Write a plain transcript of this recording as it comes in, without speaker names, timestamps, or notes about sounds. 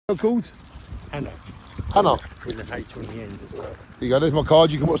Called? Hannah. Hannah. With an H on the end as well. Here you go, there's my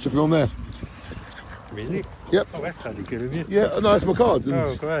card, you can watch the film there. Really? Yep. Oh, that's bloody good of you. Yeah, no, it's my card.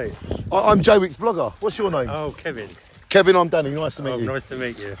 Oh, great. I'm Jaywick's blogger. What's your name? Oh, Kevin. Kevin, I'm Danny, nice to meet you. Nice to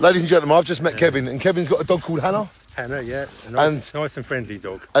meet you. Ladies and gentlemen, I've just met Kevin, and Kevin's got a dog called Hannah. Hannah, yeah. Nice and friendly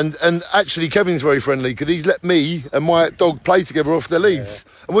dog. And actually, Kevin's very friendly, because he's let me and my dog play together off their leads.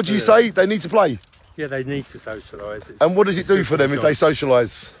 Yeah. And what do you say? They need to play? Yeah, they need to socialise. And what does it do for them if they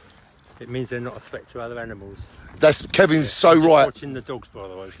socialise? It means they're not a threat to other animals. That's Kevin's so right. Watching the dogs, by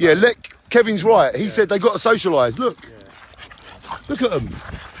the way. Yeah, Kevin's right. He said they got to socialise. Look. Yeah. Look at them.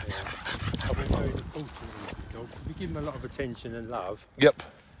 Yeah. I've been very important with these dogs. If you give them a lot of attention and love, yep,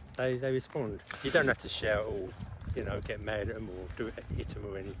 they respond. You don't have to shout or, get mad at them or hit them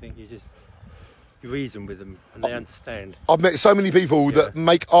or anything. You reason with them and they understand. I've met so many people that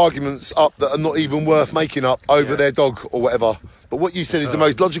make arguments up that are not even worth making up over their dog or whatever. But what you said is the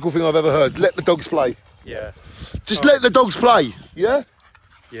most logical thing I've ever heard. Let the dogs play. Yeah. Just let the dogs play. Yeah?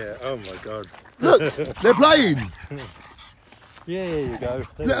 Yeah. Oh my God. Look, they're playing. Yeah, there you go.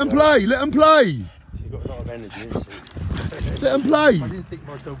 Let them play. Let them play. She's got a lot of energy, isn't she? Let them play. I didn't think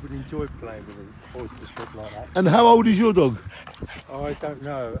my dog would enjoy playing with a boisterous dog like that. And how old is your dog? Oh, I don't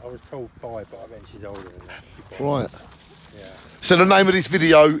know. I was told 5, but I bet she's older than that. Right. Yeah. So the name of this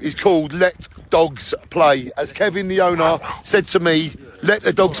video is called Let Dogs Play. As Kevin, the owner, said to me, let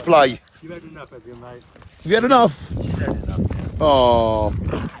the dogs play. You've had enough, have you, mate? Have you had enough? She's had enough. Oh.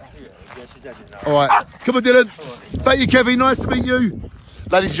 Yeah, she's had enough. All right. Come on, Dylan. Thank you, Kevin. Nice to meet you.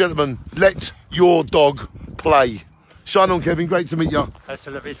 Ladies and gentlemen, let your dog play. Shine on, Kevin. Great to meet you.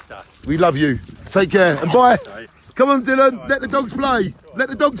 Hasta la vista. We love you. Take care and bye. Come on, Dylan. Let the dogs play. Let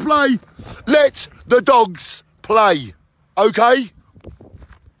the dogs play. Let the dogs play. Okay?